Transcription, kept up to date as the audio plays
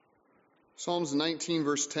Psalms 19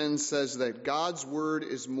 verse 10 says that God's word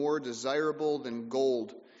is more desirable than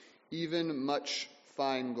gold, even much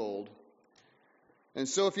fine gold. And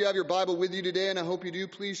so if you have your Bible with you today, and I hope you do,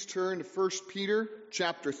 please turn to 1 Peter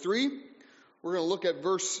chapter 3. We're going to look at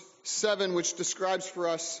verse 7, which describes for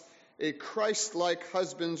us a Christ-like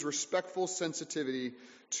husband's respectful sensitivity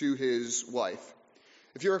to his wife.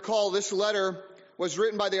 If you recall, this letter was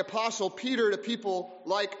written by the Apostle Peter to people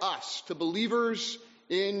like us, to believers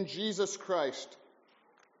in Jesus Christ,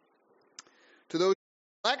 to those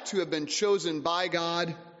elect who have been chosen by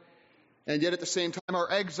God, and yet at the same time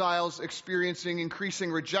are exiles experiencing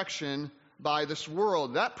increasing rejection by this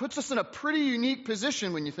world. That puts us in a pretty unique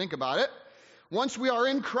position when you think about it. Once we are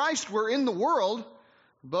in Christ, we're in the world,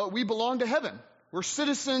 but we belong to heaven. We're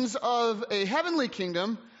citizens of a heavenly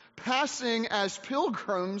kingdom, passing as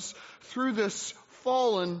pilgrims through this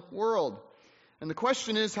fallen world. And the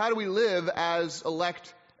question is, how do we live as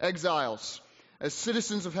elect exiles? As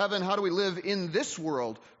citizens of heaven, how do we live in this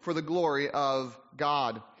world for the glory of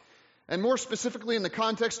God? And more specifically, in the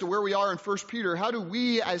context of where we are in 1 Peter, how do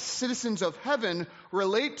we as citizens of heaven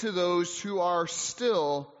relate to those who are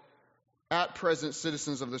still at present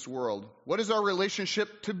citizens of this world? What is our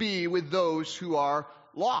relationship to be with those who are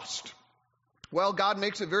lost? Well, God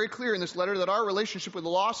makes it very clear in this letter that our relationship with the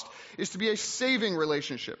lost is to be a saving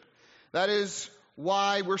relationship. That is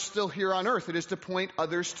why we're still here on earth. It is to point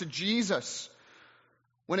others to Jesus.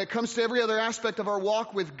 When it comes to every other aspect of our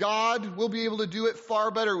walk with God, we'll be able to do it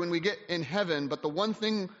far better when we get in heaven. But the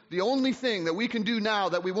only thing that we can do now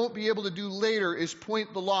that we won't be able to do later is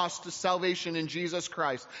point the lost to salvation in Jesus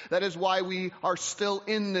Christ. That is why we are still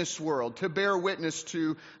in this world, to bear witness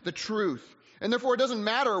to the truth. And therefore, it doesn't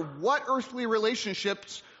matter what earthly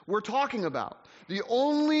relationships we're talking about. The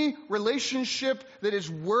only relationship that is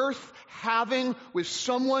worth having with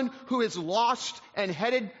someone who is lost and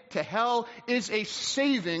headed to hell is a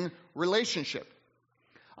saving relationship.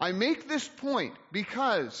 I make this point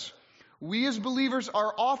because we as believers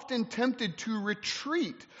are often tempted to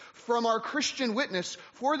retreat from our Christian witness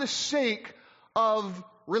for the sake of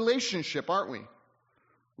relationship, aren't we?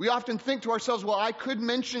 We often think to ourselves, well, I could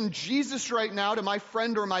mention Jesus right now to my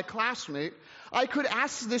friend or my classmate. I could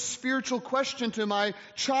ask this spiritual question to my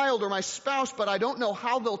child or my spouse, but I don't know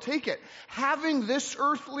how they'll take it. Having this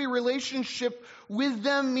earthly relationship with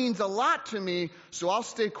them means a lot to me, so I'll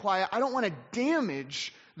stay quiet. I don't want to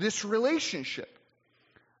damage this relationship.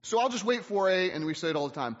 So I'll just wait for and we say it all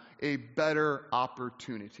the time, a better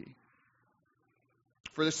opportunity.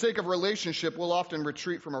 For the sake of relationship, we'll often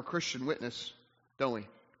retreat from our Christian witness, don't we?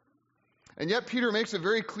 And yet Peter makes it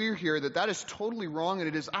very clear here that that is totally wrong, and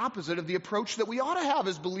it is opposite of the approach that we ought to have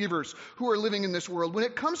as believers who are living in this world. When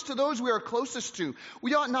it comes to those we are closest to,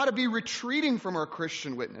 we ought not to be retreating from our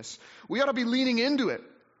Christian witness. We ought to be leaning into it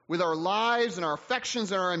with our lives and our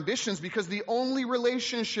affections and our ambitions, because the only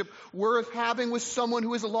relationship worth having with someone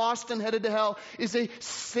who is lost and headed to hell is a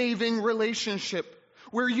saving relationship,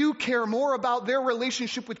 where you care more about their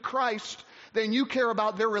relationship with Christ than you care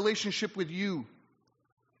about their relationship with you.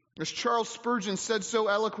 As Charles Spurgeon said so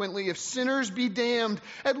eloquently, if sinners be damned,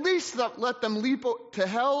 at least let them leap to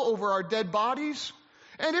hell over our dead bodies.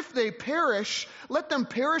 And if they perish, let them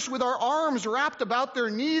perish with our arms wrapped about their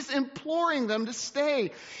knees, imploring them to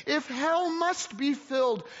stay. If hell must be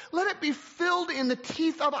filled, let it be filled in the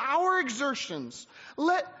teeth of our exertions.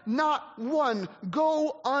 Let not one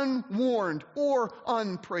go unwarned or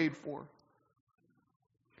unprayed for.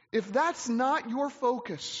 If that's not your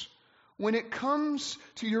focus, when it comes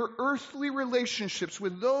to your earthly relationships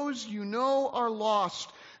with those you know are lost,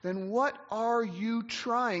 then what are you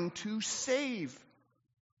trying to save?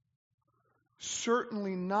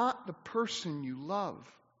 Certainly not the person you love.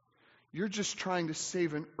 You're just trying to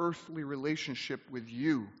save an earthly relationship with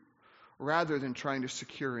you, rather than trying to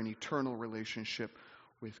secure an eternal relationship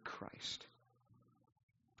with Christ.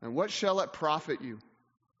 And what shall it profit you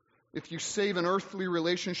if you save an earthly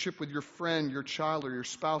relationship with your friend, your child, or your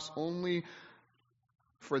spouse only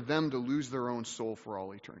for them to lose their own soul for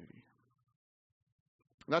all eternity?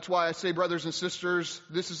 That's why I say, brothers and sisters,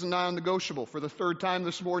 this is a non-negotiable. For the third time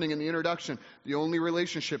this morning in the introduction, the only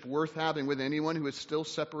relationship worth having with anyone who is still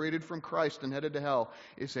separated from Christ and headed to hell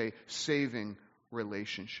is a saving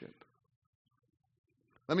relationship.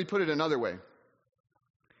 Let me put it another way.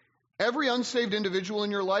 Every unsaved individual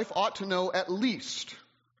in your life ought to know at least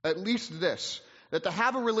this, that to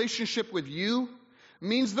have a relationship with you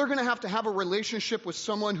means they're going to have a relationship with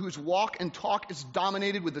someone whose walk and talk is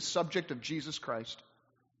dominated with the subject of Jesus Christ.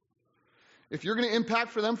 If you're going to impact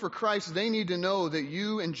for them for Christ, they need to know that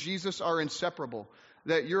you and Jesus are inseparable,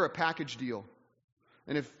 that you're a package deal.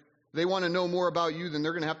 And if They want to know more about you, then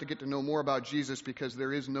they're going to have to get to know more about Jesus, because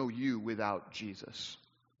there is no you without Jesus.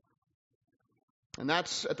 And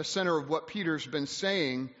that's at the center of what Peter's been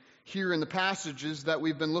saying here in the passages that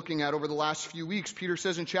we've been looking at over the last few weeks. Peter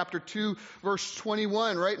says in chapter 2, verse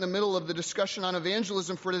 21, right in the middle of the discussion on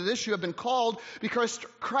evangelism, "For to this you have been called, because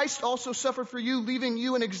Christ also suffered for you, leaving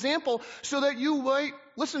you an example, so that you might,"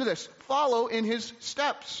 listen to this, "follow in his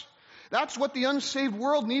steps." That's what the unsaved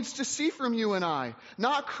world needs to see from you and I.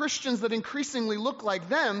 Not Christians that increasingly look like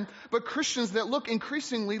them, but Christians that look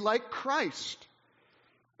increasingly like Christ.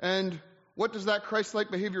 And what does that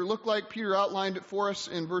Christ-like behavior look like? Peter outlined it for us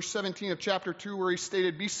in verse 17 of chapter 2, where he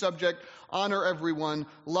stated, "Be subject, honor everyone,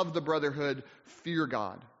 love the brotherhood, fear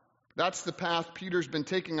God." That's the path Peter's been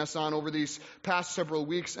taking us on over these past several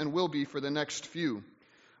weeks, and will be for the next few.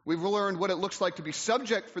 We've learned what it looks like to be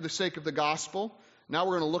subject for the sake of the gospel. Now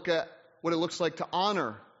we're going to look at what it looks like to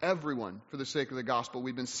honor everyone for the sake of the gospel.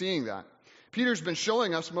 We've been seeing that. Peter's been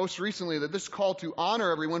showing us most recently that this call to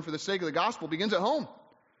honor everyone for the sake of the gospel begins at home,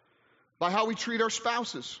 by how we treat our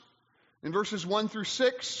spouses. In verses 1 through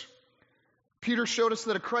 6, Peter showed us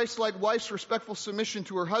that a Christ-like wife's respectful submission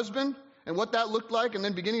to her husband, and what that looked like. And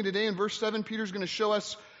then beginning today in verse 7, Peter's going to show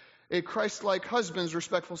us a Christ-like husband's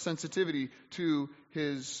respectful sensitivity to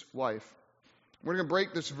his wife. We're going to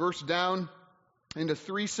break this verse down into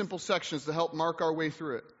 3 simple sections to help mark our way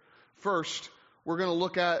through it. First, we're going to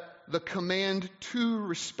look at the command to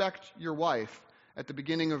respect your wife at the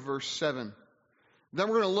beginning of verse 7. Then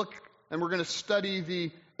we're going to look and we're going to study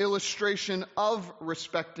the illustration of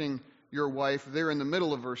respecting your wife there in the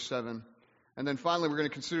middle of verse 7. And then finally, we're going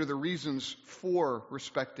to consider the reasons for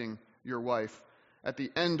respecting your wife at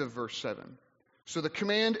the end of verse 7. So the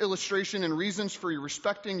command, illustration, and reasons for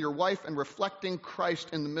respecting your wife and reflecting Christ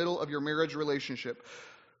in the middle of your marriage relationship.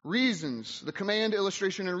 Reasons, the command,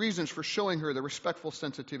 illustration, and reasons for showing her the respectful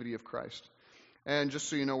sensitivity of Christ. And just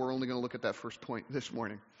so you know, we're only going to look at that first point this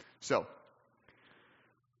morning. So,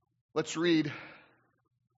 let's read.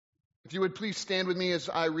 If you would please stand with me as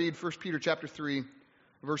I read 1 Peter chapter 3,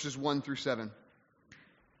 verses 1 through 7.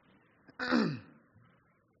 1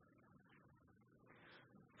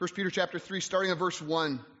 Peter chapter 3, starting at verse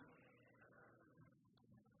 1.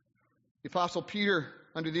 The Apostle Peter,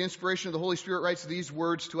 under the inspiration of the Holy Spirit, writes these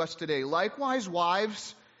words to us today. "Likewise,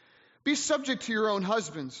 wives, be subject to your own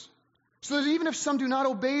husbands, so that even if some do not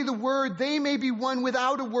obey the word, they may be won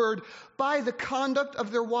without a word by the conduct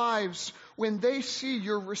of their wives, when they see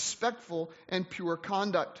your respectful and pure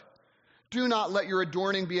conduct. Do not let your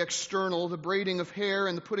adorning be external, the braiding of hair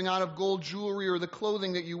and the putting on of gold jewelry or the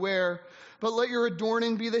clothing that you wear, but let your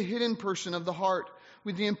adorning be the hidden person of the heart,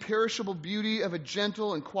 with the imperishable beauty of a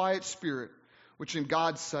gentle and quiet spirit, which in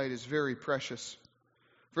God's sight is very precious.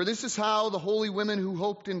 For this is how the holy women who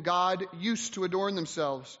hoped in God used to adorn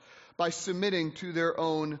themselves, by submitting to their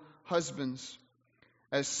own husbands,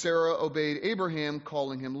 as Sarah obeyed Abraham,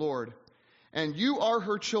 calling him Lord. And you are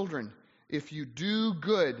her children, if you do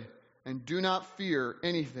good and do not fear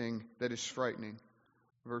anything that is frightening."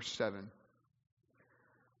 Verse 7.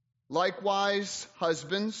 "Likewise,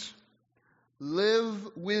 husbands,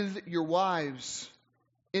 live with your wives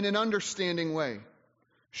in an understanding way,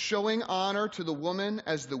 showing honor to the woman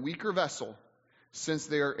as the weaker vessel, since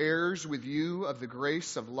they are heirs with you of the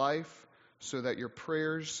grace of life, so that your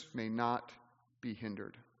prayers may not be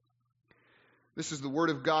hindered." This is the word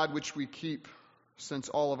of God which we keep, since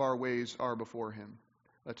all of our ways are before him.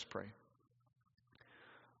 Let's pray.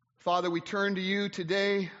 Father, we turn to you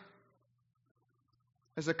today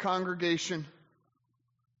as a congregation,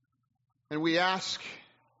 and we ask,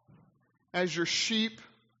 as your sheep,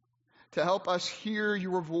 to help us hear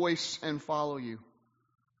your voice and follow you.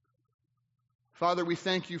 Father, we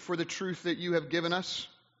thank you for the truth that you have given us.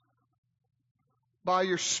 By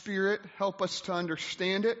your Spirit, help us to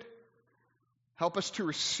understand it. Help us to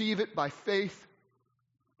receive it by faith.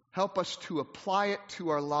 Help us to apply it to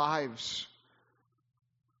our lives,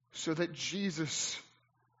 so that Jesus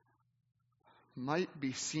might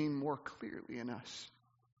be seen more clearly in us.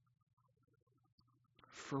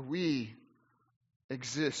 For we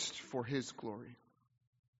exist for his glory.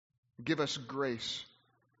 Give us grace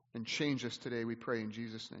and change us today, we pray in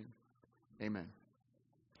Jesus' name. Amen.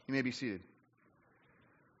 You may be seated.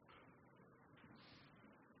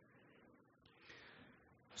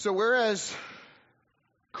 So whereas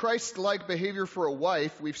Christ-like behavior for a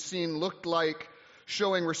wife we've seen looked like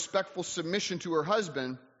showing respectful submission to her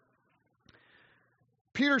husband,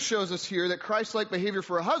 Peter shows us here that Christ-like behavior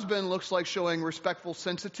for a husband looks like showing respectful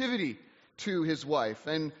sensitivity to his wife.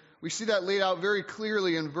 And we see that laid out very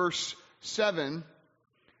clearly in verse 7.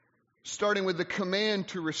 starting with the command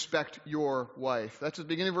to respect your wife. That's at the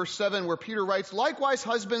beginning of verse 7, where Peter writes, "Likewise,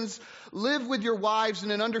 husbands, live with your wives in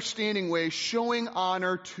an understanding way, showing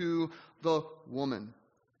honor to the woman."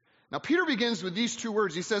 Now, Peter begins with these two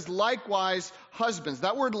words. He says, "Likewise, husbands."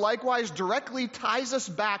 That word "likewise" directly ties us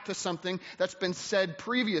back to something that's been said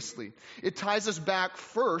previously. It ties us back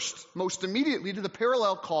first, most immediately, to the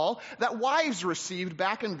parallel call that wives received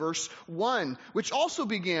back in verse 1, which also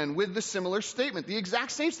began with the similar statement, the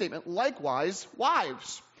exact same statement, "Likewise,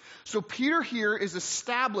 wives." So Peter here is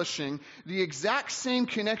establishing the exact same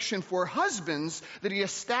connection for husbands that he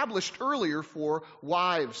established earlier for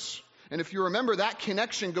wives. And if you remember, that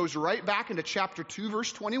connection goes right back into chapter 2,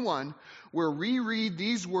 verse 21, where we read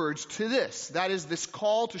these words, "To this," that is this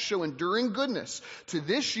call to show enduring goodness, "to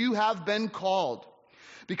this you have been called,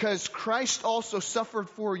 because Christ also suffered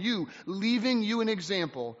for you, leaving you an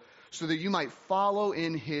example, so that you might follow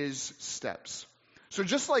in his steps." So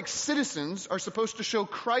just like citizens are supposed to show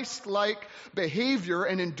Christ-like behavior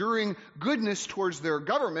and enduring goodness towards their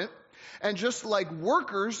government, and just like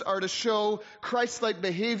workers are to show Christ-like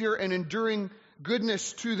behavior and enduring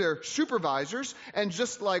goodness to their supervisors, and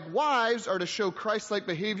just like wives are to show Christ-like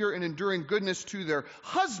behavior and enduring goodness to their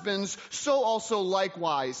husbands, so also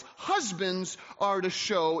likewise husbands are to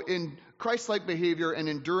show in Christ-like behavior and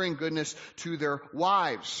enduring goodness to their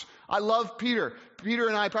wives. I love Peter. Peter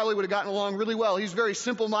and I probably would have gotten along really well. He's very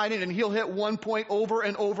simple-minded, and he'll hit one point over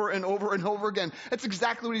and over and over and over again. That's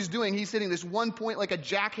exactly what he's doing. He's hitting this one point like a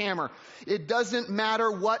jackhammer. It doesn't matter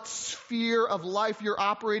what sphere of life you're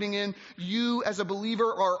operating in. You, as a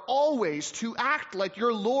believer, are always to act like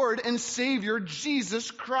your Lord and Savior, Jesus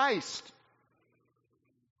Christ.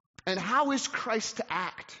 And how is Christ to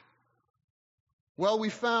act? Well, we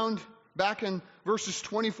found back in verses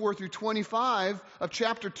 24 through 25 of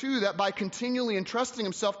chapter 2 that by continually entrusting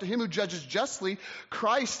himself to him who judges justly,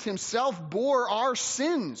 Christ himself bore our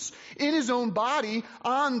sins in his own body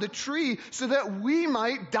on the tree so that we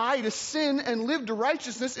might die to sin and live to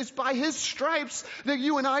righteousness. It's by his stripes that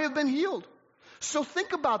you and I have been healed. So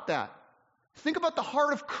think about that. Think about the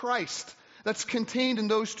heart of Christ that's contained in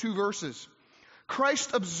those two verses.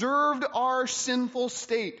 Christ observed our sinful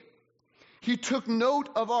state. He took note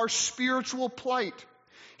of our spiritual plight.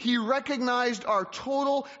 He recognized our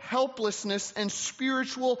total helplessness and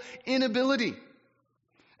spiritual inability.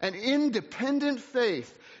 And in dependent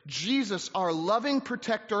faith, Jesus, our loving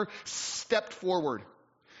protector, stepped forward.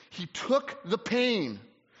 He took the pain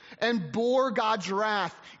and bore God's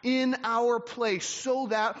wrath in our place so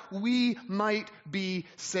that we might be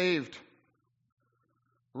saved.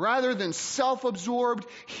 Rather than self-absorbed,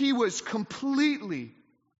 he was completely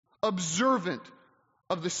observant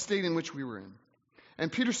of the state in which we were in.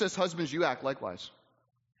 And Peter says, husbands, you act likewise.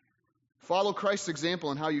 Follow Christ's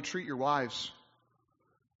example in how you treat your wives.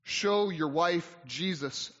 Show your wife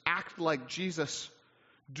Jesus. Act like Jesus.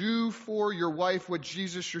 Do for your wife what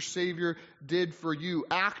Jesus, your Savior, did for you.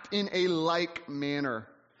 Act in a like manner.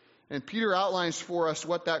 And Peter outlines for us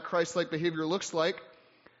what that Christ-like behavior looks like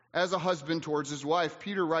as a husband towards his wife.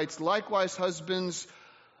 Peter writes, likewise, husbands,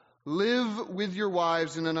 live with your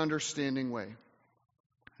wives in an understanding way.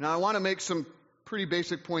 Now, I want to make some pretty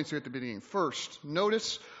basic points here at the beginning. First,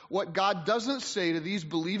 notice what God doesn't say to these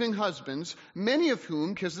believing husbands, many of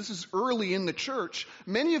whom, because this is early in the church,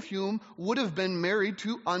 many of whom would have been married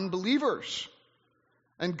to unbelievers.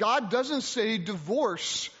 And God doesn't say,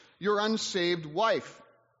 divorce your unsaved wife.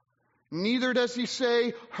 Neither does he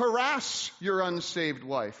say, harass your unsaved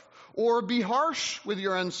wife, or be harsh with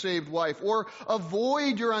your unsaved wife, or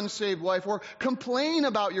avoid your unsaved wife, or complain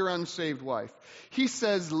about your unsaved wife. He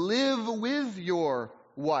says, live with your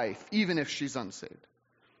wife, even if she's unsaved.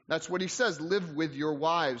 That's what he says, live with your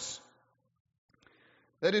wives.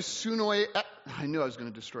 That is sunoi, I knew I was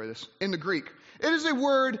going to destroy this, in the Greek. It is a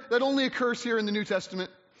word that only occurs here in the New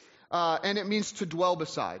Testament, and it means to dwell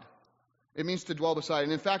beside. It means to dwell beside.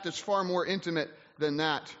 And in fact, it's far more intimate than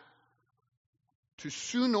that. To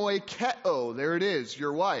sunoi keto, there it is,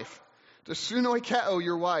 your wife. To sunoi keto,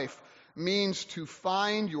 your wife, means to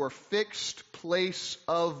find your fixed place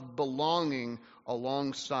of belonging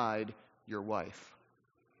alongside your wife.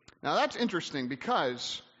 Now that's interesting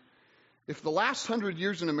because if the last 100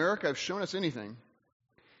 years in America have shown us anything,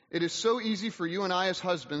 it is so easy for you and I as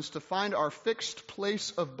husbands to find our fixed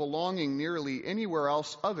place of belonging nearly anywhere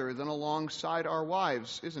else other than alongside our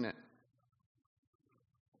wives, isn't it?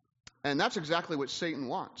 And that's exactly what Satan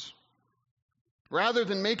wants. Rather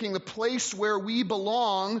than making the place where we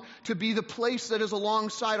belong to be the place that is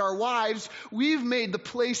alongside our wives, we've made the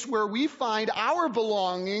place where we find our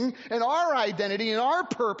belonging and our identity and our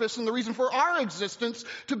purpose and the reason for our existence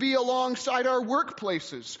to be alongside our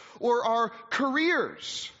workplaces or our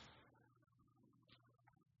careers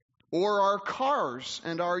or our cars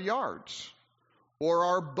and our yards or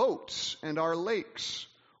our boats and our lakes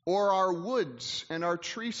or our woods and our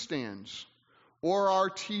tree stands, or our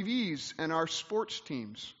TVs and our sports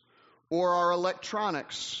teams, or our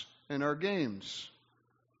electronics and our games.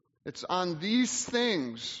 It's on these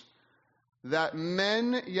things that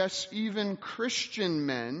men, yes, even Christian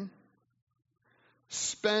men,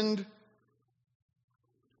 spend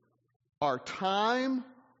our time,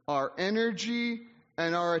 our energy,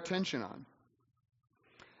 and our attention on.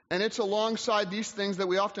 And it's alongside these things that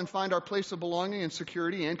we often find our place of belonging and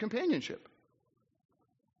security and companionship.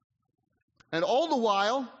 And all the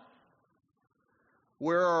while,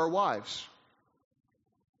 where are our wives?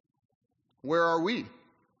 Where are we?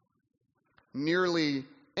 Nearly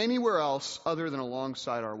anywhere else other than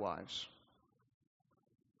alongside our wives.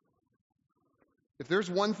 If there's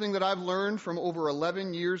one thing that I've learned from over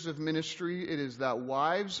 11 years of ministry, it is that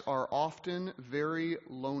wives are often very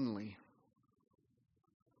lonely.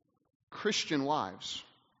 Christian wives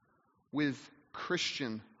with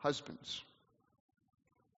Christian husbands.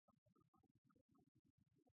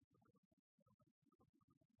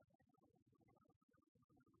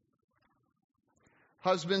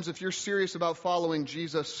 Husbands, if you're serious about following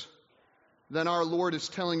Jesus, then our Lord is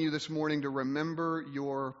telling you this morning to remember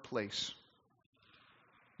your place.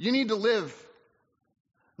 You need to live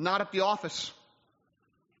not at the office.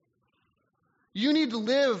 You need to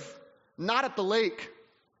live not at the lake.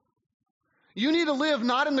 You need to live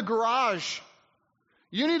not in the garage.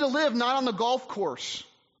 You need to live not on the golf course.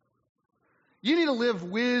 You need to live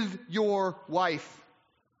with your wife.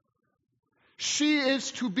 She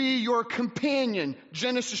is to be your companion,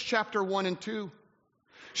 Genesis chapter 1 and 2.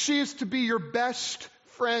 She is to be your best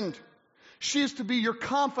friend. She is to be your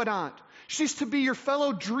confidant. She's to be your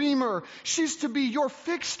fellow dreamer. She's to be your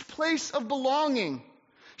fixed place of belonging.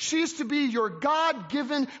 She is to be your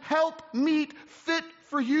God-given helpmeet fit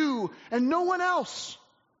for you and no one else.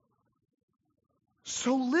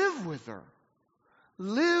 So live with her.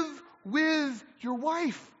 Live with your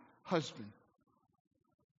wife, husband.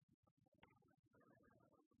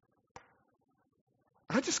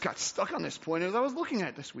 I just got stuck on this point as I was looking at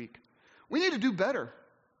it this week. We need to do better.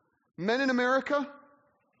 Men in America,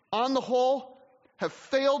 on the whole, have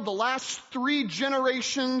failed the last 3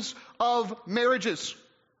 generations of marriages.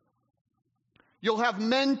 You'll have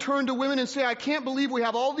men turn to women and say, I can't believe we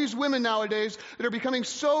have all these women nowadays that are becoming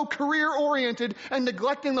so career-oriented and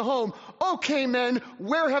neglecting the home. Okay, men,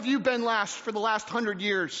 where have you been for the last 100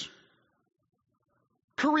 years?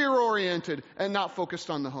 Career-oriented and not focused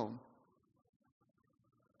on the home.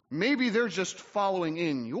 Maybe they're just following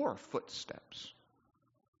in your footsteps.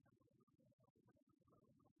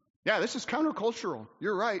 Yeah, this is countercultural.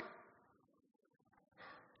 You're right.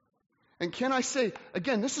 And can I say,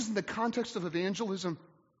 again, this is in the context of evangelism.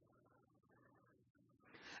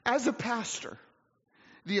 As a pastor,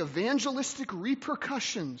 the evangelistic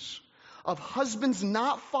repercussions of husbands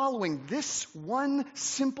not following this one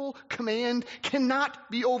simple command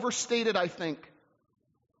cannot be overstated, I think.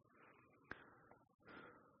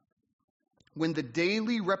 When the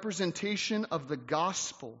daily representation of the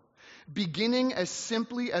gospel, beginning as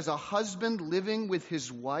simply as a husband living with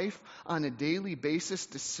his wife on a daily basis,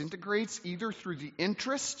 disintegrates either through the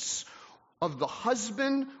interests of the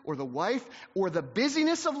husband or the wife or the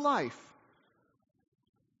busyness of life,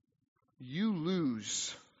 you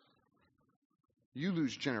lose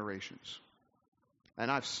generations.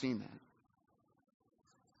 And I've seen that.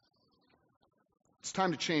 It's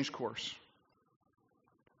time to change course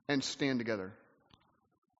and stand together.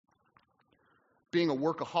 Being a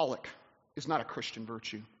workaholic is not a Christian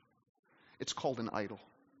virtue. It's called an idol.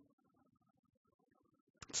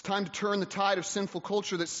 It's time to turn the tide of sinful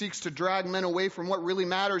culture that seeks to drag men away from what really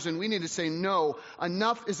matters, and we need to say, no,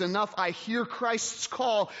 enough is enough. I hear Christ's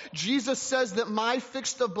call. Jesus says that my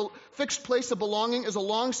fixed place of belonging is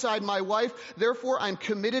alongside my wife. Therefore, I'm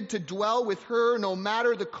committed to dwell with her no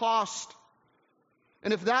matter the cost.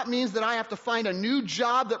 And if that means that I have to find a new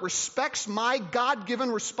job that respects my God-given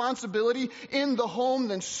responsibility in the home,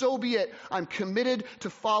 then so be it. I'm committed to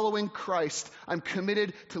following Christ. I'm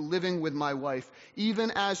committed to living with my wife. Even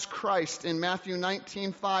as Christ in Matthew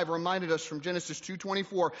 19:5 reminded us from Genesis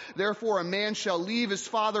 2:24, therefore a man shall leave his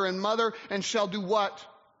father and mother and shall do what?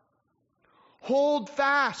 Hold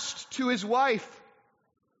fast to his wife,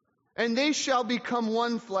 and they shall become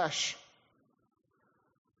one flesh.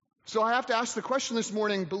 So I have to ask the question this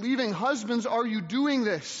morning, believing husbands, are you doing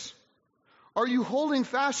this? Are you holding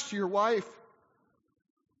fast to your wife?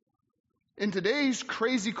 In today's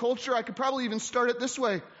crazy culture, I could probably even start it this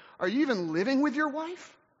way. Are you even living with your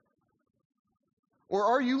wife? Or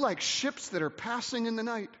are you like ships that are passing in the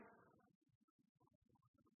night?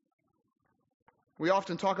 We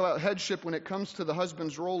often talk about headship when it comes to the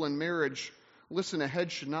husband's role in marriage. Listen, a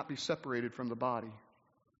head should not be separated from the body.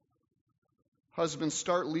 Husbands,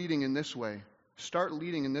 start leading in this way. Start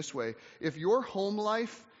leading in this way. If your home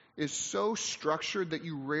life is so structured that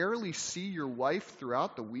you rarely see your wife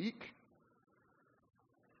throughout the week,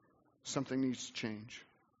 something needs to change.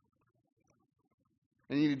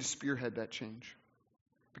 And you need to spearhead that change.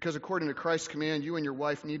 Because according to Christ's command, you and your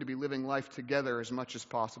wife need to be living life together as much as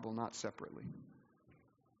possible, not separately.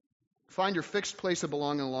 Find your fixed place of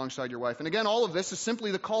belonging alongside your wife. And again, all of this is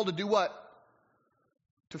simply the call to do what?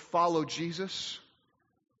 To follow Jesus,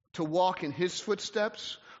 to walk in his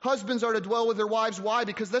footsteps. Husbands are to dwell with their wives. Why?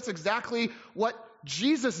 Because that's exactly what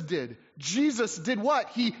Jesus did. Jesus did what?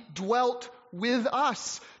 He dwelt with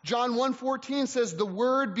us. John 1:14 says, the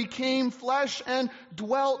Word became flesh and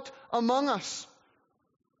dwelt among us.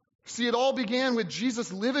 See, it all began with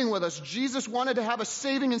Jesus living with us. Jesus wanted to have a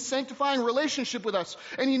saving and sanctifying relationship with us.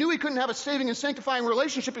 And he knew he couldn't have a saving and sanctifying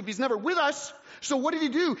relationship if he's never with us. So what did he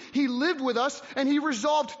do? He lived with us, and he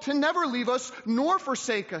resolved to never leave us nor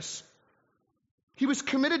forsake us. He was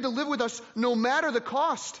committed to live with us no matter the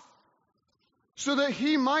cost, so that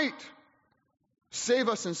he might save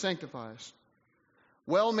us and sanctify us.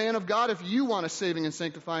 Well, man of God, if you want a saving and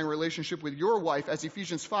sanctifying relationship with your wife, as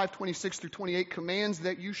Ephesians 5:26-28 commands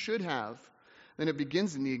that you should have, then it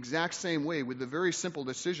begins in the exact same way with the very simple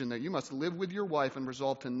decision that you must live with your wife and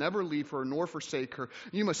resolve to never leave her nor forsake her.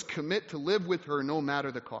 You must commit to live with her no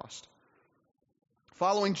matter the cost.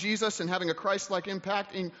 Following Jesus and having a Christ-like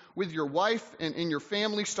impact with your wife and in your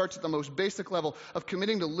family starts at the most basic level of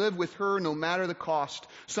committing to live with her no matter the cost.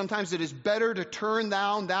 Sometimes it is better to turn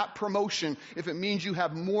down that promotion if it means you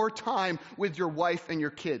have more time with your wife and your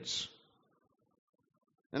kids.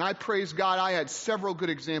 And I praise God, I had several good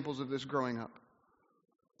examples of this growing up.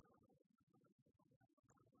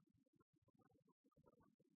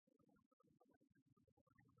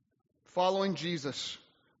 Following Jesus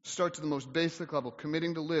starts at the most basic level,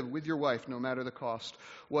 committing to live with your wife no matter the cost.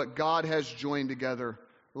 What God has joined together,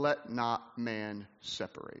 let not man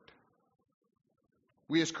separate.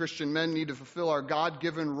 We as Christian men need to fulfill our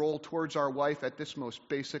God-given role towards our wife at this most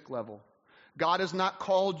basic level. God has not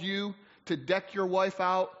called you to deck your wife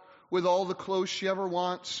out with all the clothes she ever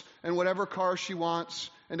wants and whatever car she wants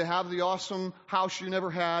and to have the awesome house you never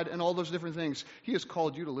had and all those different things. He has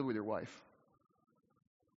called you to live with your wife.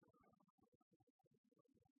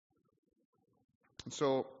 And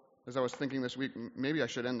so, as I was thinking this week, maybe I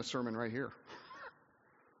should end the sermon right here.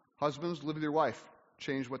 Husbands, live with your wife.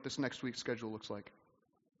 Change what this next week's schedule looks like.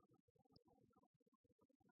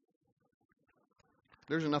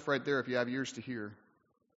 There's enough right there if you have ears to hear.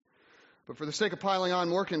 But for the sake of piling on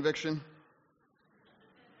more conviction,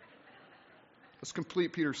 let's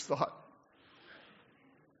complete Peter's thought.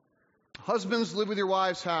 Husbands, live with your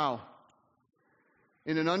wives how?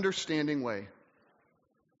 In an understanding way.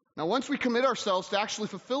 Now, once we commit ourselves to actually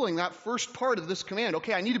fulfilling that first part of this command,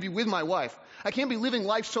 okay, I need to be with my wife. I can't be living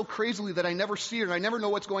life so crazily that I never see her and I never know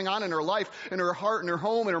what's going on in her life, in her heart, in her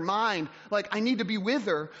home, in her mind. Like, I need to be with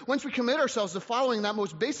her. Once we commit ourselves to following that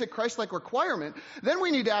most basic Christ-like requirement, then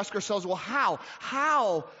we need to ask ourselves, well, how?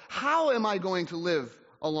 How am I going to live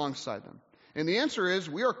alongside them? And the answer is,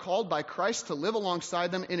 we are called by Christ to live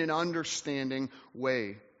alongside them in an understanding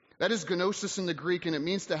way. That is gnosis in the Greek, and it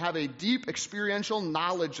means to have a deep experiential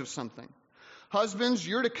knowledge of something. Husbands,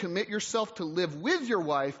 you're to commit yourself to live with your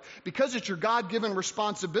wife because it's your God-given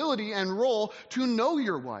responsibility and role to know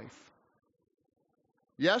your wife.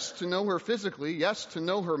 Yes, to know her physically. Yes, to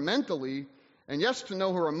know her mentally. And yes, to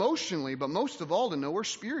know her emotionally, but most of all, to know her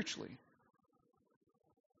spiritually.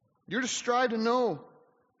 You're to strive to know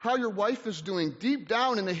how your wife is doing deep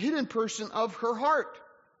down in the hidden person of her heart.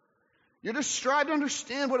 You're to strive to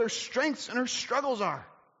understand what her strengths and her struggles are.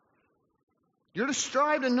 You're to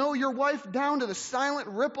strive to know your wife down to the silent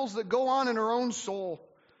ripples that go on in her own soul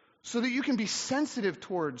so that you can be sensitive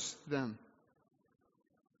towards them.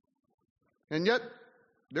 And yet,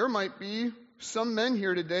 there might be some men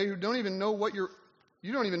here today who don't even know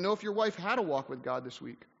you don't even know if your wife had a walk with God this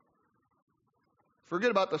week.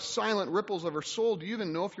 Forget about the silent ripples of her soul. Do you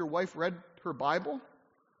even know if your wife read her Bible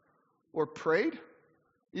or prayed?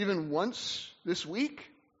 Even once this week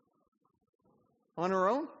on her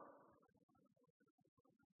own?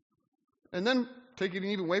 And then taking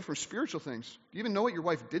it even away from spiritual things. Do you even know what your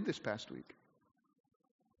wife did this past week?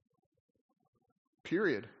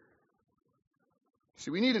 Period.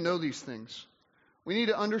 See, we need to know these things. We need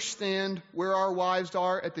to understand where our wives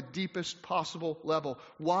are at the deepest possible level.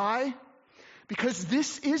 Why? Because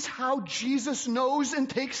this is how Jesus knows and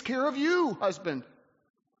takes care of you, husband.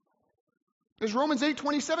 As Romans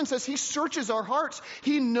 8:27 says, he searches our hearts.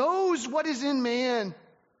 He knows what is in man.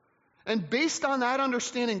 And based on that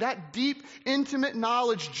understanding, that deep, intimate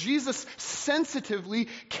knowledge, Jesus sensitively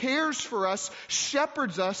cares for us,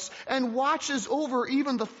 shepherds us, and watches over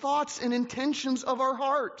even the thoughts and intentions of our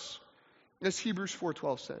hearts, as Hebrews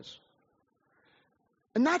 4:12 says.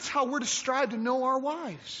 And that's how we're to strive to know our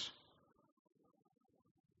wives.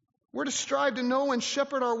 We're to strive to know and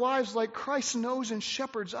shepherd our wives like Christ knows and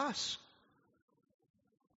shepherds us.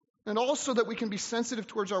 And also that we can be sensitive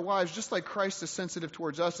towards our wives, just like Christ is sensitive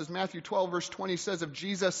towards us. As Matthew 12, verse 20 says of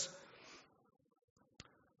Jesus,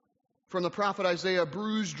 from the prophet Isaiah, a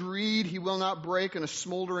bruised reed he will not break, and a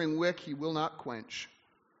smoldering wick he will not quench.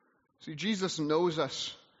 See, Jesus knows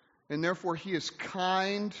us, and therefore he is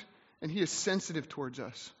kind, and he is sensitive towards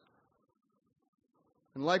us.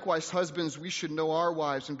 And likewise, husbands, we should know our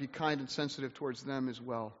wives and be kind and sensitive towards them as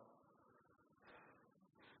well.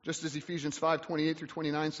 Just as Ephesians 5:28 through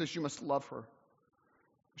 29 says, you must love her. You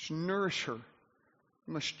should nourish her.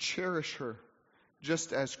 You must cherish her,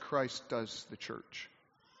 just as Christ does the church.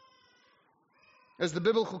 As the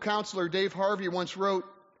biblical counselor Dave Harvey once wrote,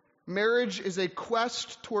 marriage is a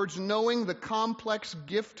quest towards knowing the complex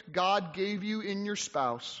gift God gave you in your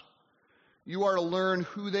spouse. You are to learn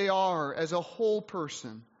who they are as a whole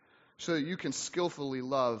person so that you can skillfully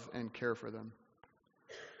love and care for them.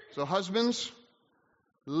 So husbands,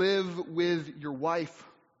 live with your wife.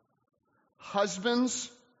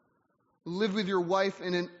 Husbands, live with your wife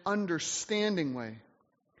in an understanding way.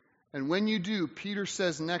 And when you do, Peter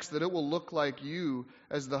says next that it will look like you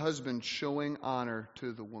as the husband showing honor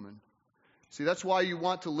to the woman. See, that's why you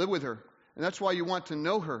want to live with her. And that's why you want to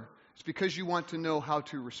know her. It's because you want to know how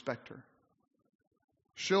to respect her.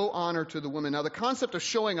 Show honor to the woman. Now, the concept of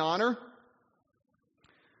showing honor,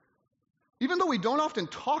 even though we don't often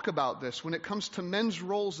talk about this when it comes to men's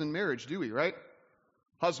roles in marriage, do we, right?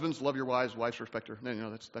 Husbands, love your wives, wives, respect her. No,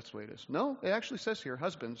 that's the way it is. No, it actually says here,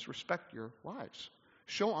 husbands, respect your wives.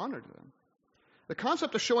 Show honor to them. The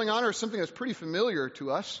concept of showing honor is something that's pretty familiar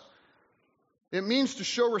to us. It means to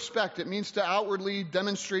show respect. It means to outwardly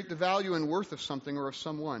demonstrate the value and worth of something or of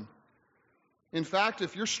someone. In fact,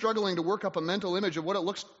 if you're struggling to work up a mental image of what it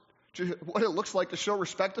looks like to show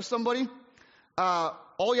respect to somebody,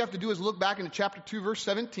 all you have to do is look back into chapter 2, verse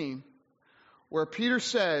 17, where Peter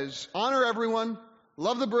says, honor everyone,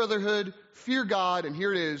 love the brotherhood, fear God, and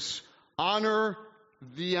here it is, honor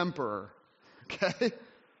the emperor. Okay?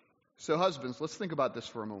 So husbands, let's think about this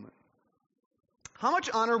for a moment. How much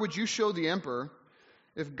honor would you show the emperor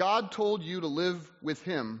if God told you to live with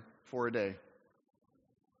him for a day?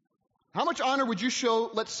 How much honor would you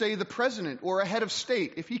show, let's say, the president or a head of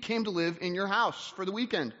state if he came to live in your house for the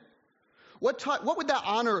weekend? What would that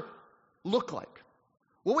honor look like?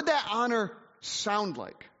 What would that honor sound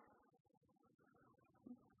like?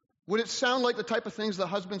 Would it sound like the type of things that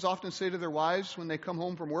husbands often say to their wives when they come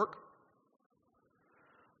home from work?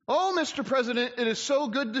 Oh, Mr. President, it is so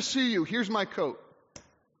good to see you. Here's my coat.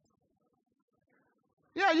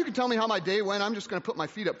 Yeah, you can tell me how my day went. I'm just going to put my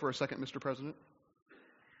feet up for a second, Mr. President.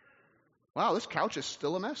 Wow, this couch is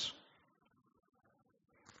still a mess.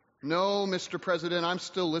 No, Mr. President, I'm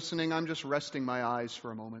still listening. I'm just resting my eyes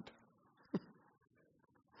for a moment.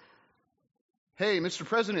 Hey, Mr.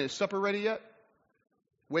 President, is supper ready yet?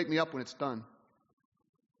 Wake me up when it's done.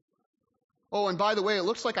 Oh, and by the way, it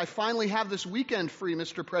looks like I finally have this weekend free,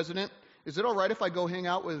 Mr. President. Is it all right if I go hang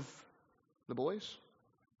out with the boys?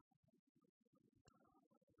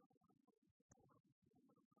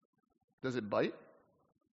 Does it bite?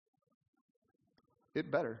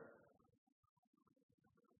 It better.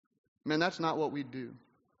 Man, that's not what we'd do.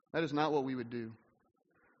 That is not what we would do.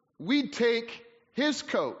 We'd take his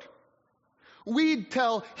coat. We'd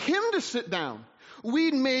tell him to sit down.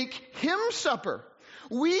 We'd make him supper.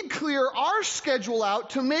 We'd clear our schedule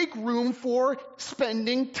out to make room for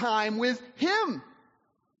spending time with him.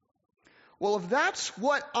 Well, if that's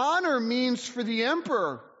what honor means for the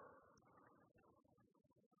emperor,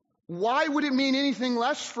 why would it mean anything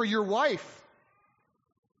less for your wife?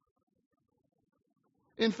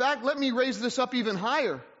 In fact, let me raise this up even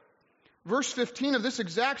higher. Verse 15 of this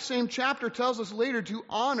exact same chapter tells us later to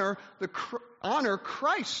honor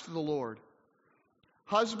Christ the Lord.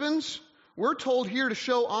 Husbands, We're told here to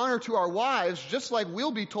show honor to our wives, just like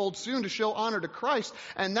we'll be told soon to show honor to Christ.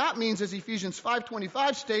 And that means, as Ephesians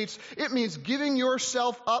 5:25 states, it means giving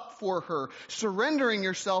yourself up for her, surrendering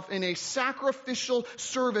yourself in a sacrificial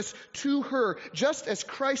service to her, just as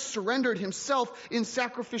Christ surrendered himself in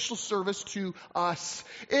sacrificial service to us.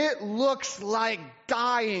 It looks like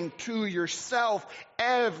dying to yourself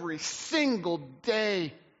every single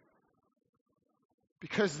day,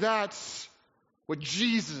 because that's what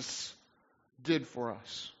Jesus did for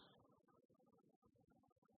us.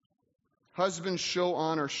 Husbands, show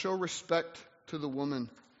honor, show respect to the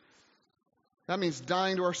woman. That means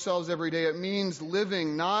dying to ourselves every day. It means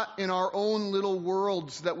living not in our own little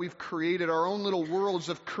worlds that we've created, our own little worlds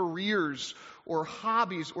of careers or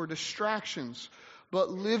hobbies or distractions, but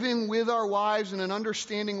living with our wives in an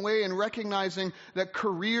understanding way and recognizing that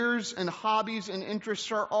careers and hobbies and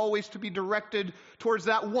interests are always to be directed towards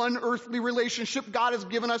that one earthly relationship God has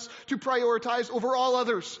given us to prioritize over all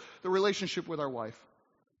others, the relationship with our wife.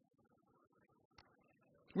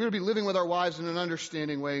 We're to be living with our wives in an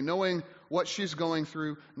understanding way, knowing what she's going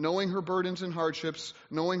through, knowing her burdens and hardships,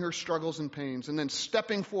 knowing her struggles and pains, and then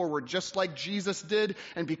stepping forward just like Jesus did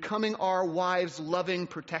and becoming our wives' loving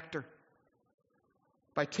protector.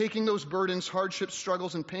 By taking those burdens, hardships,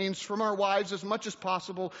 struggles, and pains from our wives as much as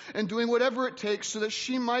possible and doing whatever it takes so that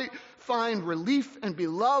she might find relief and be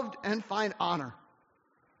loved and find honor.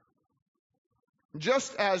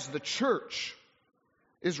 Just as the church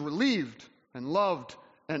is relieved and loved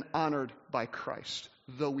and honored by Christ,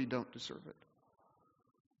 though we don't deserve it.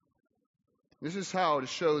 This is how to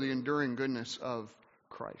show the enduring goodness of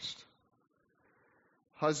Christ.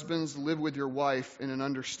 Husbands, live with your wife in an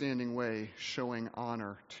understanding way, showing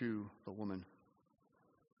honor to the woman.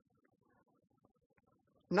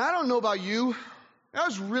 And I don't know about you, that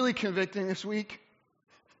was really convicting this week.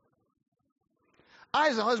 I,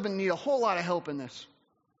 as a husband, need a whole lot of help in this.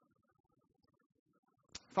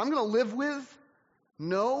 If I'm going to live with,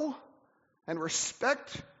 know, and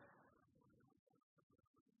respect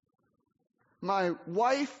my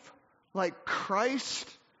wife like Christ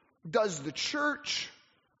does the church,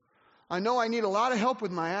 I know I need a lot of help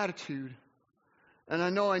with my attitude, and I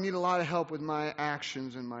know I need a lot of help with my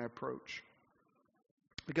actions and my approach.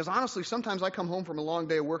 Because honestly, sometimes I come home from a long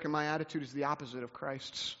day of work and my attitude is the opposite of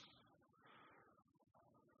Christ's.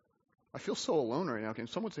 I feel so alone right now. Can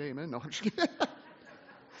someone say amen? No, I'm just kidding.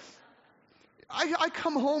 I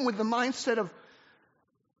come home with the mindset of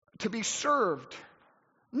to be served,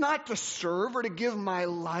 not to serve or to give my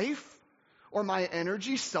life or my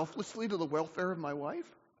energy selflessly to the welfare of my wife.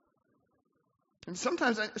 And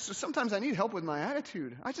sometimes I need help with my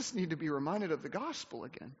attitude. I just need to be reminded of the gospel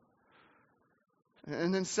again.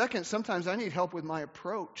 And then second, sometimes I need help with my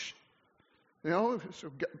approach. So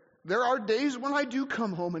there are days when I do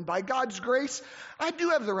come home, and by God's grace, I do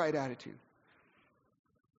have the right attitude.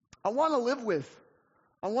 I want to live with.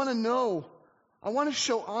 I want to know. I want to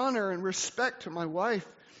show honor and respect to my wife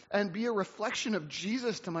and be a reflection of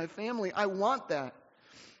Jesus to my family. I want that.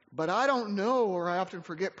 But I don't know, or I often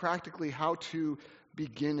forget practically how to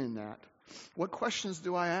begin in that. What questions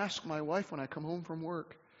do I ask my wife when I come home from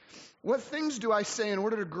work? What things do I say in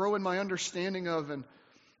order to grow in my understanding of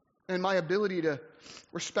and my ability to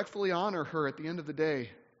respectfully honor her at the end of the day?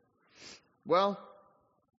 Well,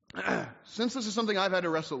 since this is something I've had to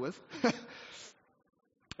wrestle with,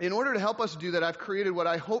 in order to help us do that, I've created what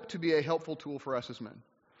I hope to be a helpful tool for us as men.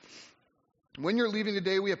 When you're leaving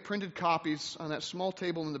today, we have printed copies on that small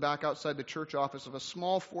table in the back outside the church office of a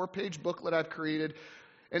small 4-page booklet I've created,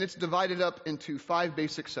 and it's divided up into 5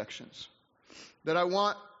 basic sections that I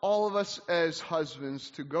want all of us as husbands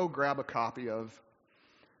to go grab a copy of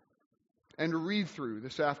and read through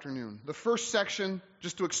this afternoon. The first section,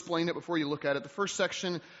 just to explain it before you look at it, the first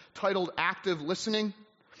section, titled Active Listening,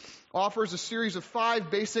 offers a series of 5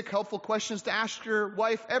 basic helpful questions to ask your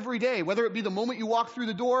wife every day, whether it be the moment you walk through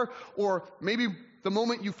the door or maybe the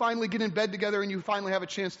moment you finally get in bed together and you finally have a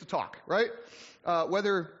chance to talk, right?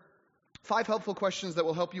 5 helpful questions that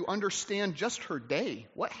will help you understand just her day.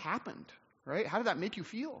 What happened, right? How did that make you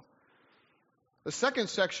feel? The second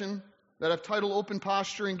section that I've titled Open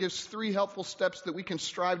Posturing gives 3 helpful steps that we can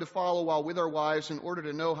strive to follow while with our wives in order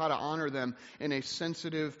to know how to honor them in a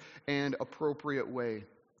sensitive and appropriate way.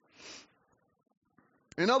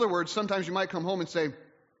 In other words, sometimes you might come home and say,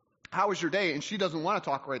 how was your day? And she doesn't want to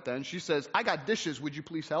talk right then. She says, I got dishes. Would you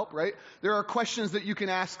please help? Right? There are questions that you can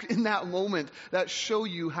ask in that moment that show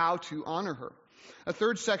you how to honor her. A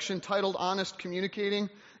third section titled Honest Communicating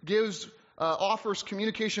offers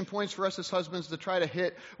communication points for us as husbands to try to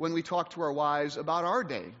hit when we talk to our wives about our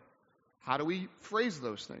day. How do we phrase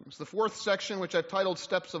those things? The fourth section, which I've titled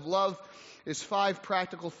Steps of Love, is 5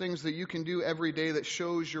 practical things that you can do every day that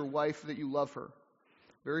shows your wife that you love her.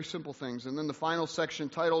 Very simple things. And then the final section,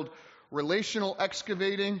 titled Relational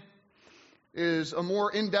Excavating, is a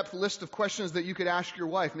more in-depth list of questions that you could ask your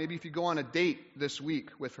wife, maybe if you go on a date this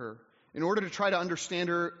week with her, in order to try to understand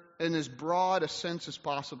her in as broad a sense as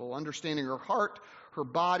possible, understanding her heart, her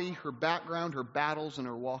body, her background, her battles, and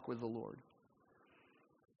her walk with the Lord.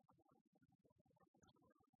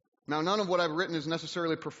 Now, none of what I've written is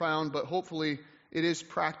necessarily profound, but hopefully it is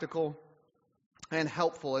practical and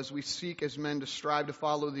helpful as we seek as men to strive to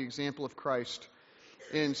follow the example of Christ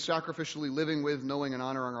in sacrificially living with, knowing, and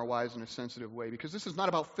honoring our wives in a sensitive way. Because this is not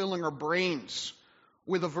about filling our brains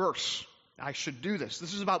with a verse. I should do this.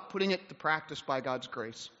 This is about putting it to practice by God's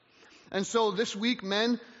grace. And so this week,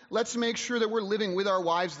 men, let's make sure that we're living with our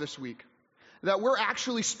wives this week. That we're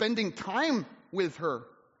actually spending time with her,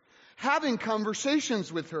 having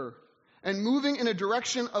conversations with her, and moving in a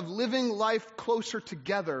direction of living life closer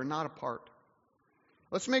together, not apart.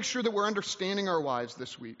 Let's make sure that we're understanding our wives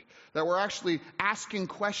this week, that we're actually asking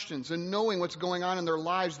questions and knowing what's going on in their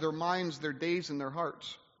lives, their minds, their days, and their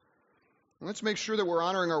hearts. And let's make sure that we're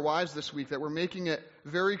honoring our wives this week, that we're making it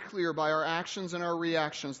very clear by our actions and our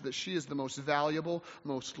reactions that she is the most valuable,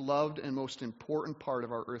 most loved, and most important part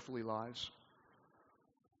of our earthly lives.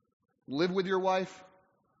 Live with your wife,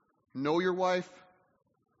 know your wife,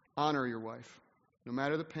 honor your wife, no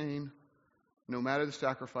matter the pain, no matter the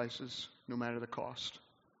sacrifices, no matter the cost.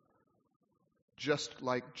 Just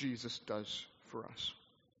like Jesus does for us.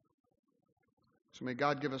 So may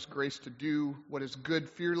God give us grace to do what is good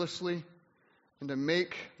fearlessly and to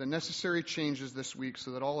make the necessary changes this week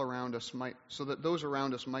so that those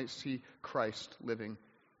around us might see Christ living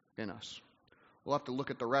in us. We'll have to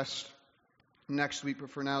look at the rest next week, but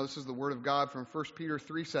for now, this is the Word of God from 1 Peter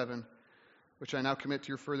 3:7, which I now commit to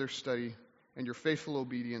your further study and your faithful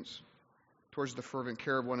obedience towards the fervent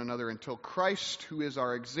care of one another until Christ, who is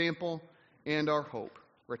our example and our hope,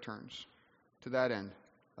 returns. To that end,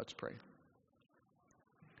 let's pray.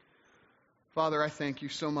 Father, I thank you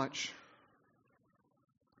so much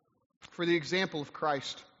for the example of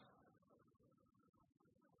Christ.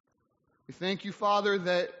 We thank you, Father,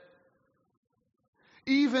 that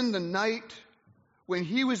even the night when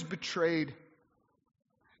he was betrayed,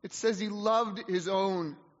 it says he loved his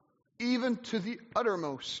own, even to the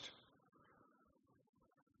uttermost.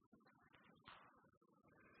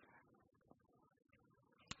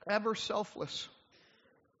 Ever selfless,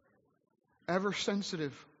 ever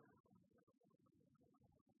sensitive,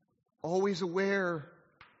 always aware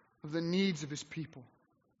of the needs of his people.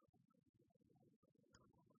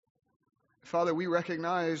 Father, we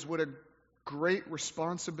recognize what a great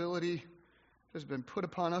responsibility has been put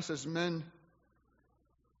upon us as men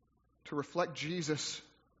to reflect Jesus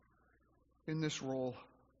in this role.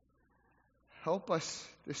 Help us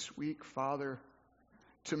this week, Father,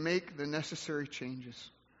 to make the necessary changes.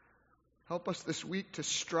 Help us this week to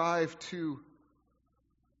strive to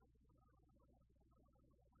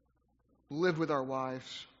live with our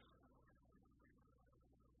wives,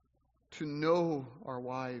 to know our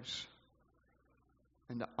wives,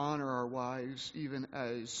 and to honor our wives even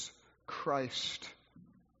as Christ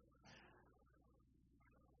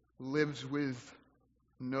lives with,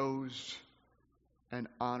 knows, and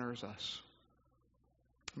honors us.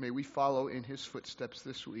 May we follow in his footsteps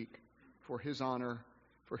this week for his honor,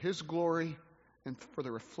 for his glory, and for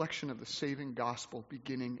the reflection of the saving gospel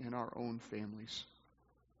beginning in our own families.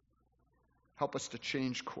 Help us to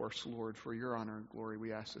change course, Lord, for your honor and glory.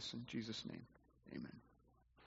 We ask this in Jesus' name. Amen.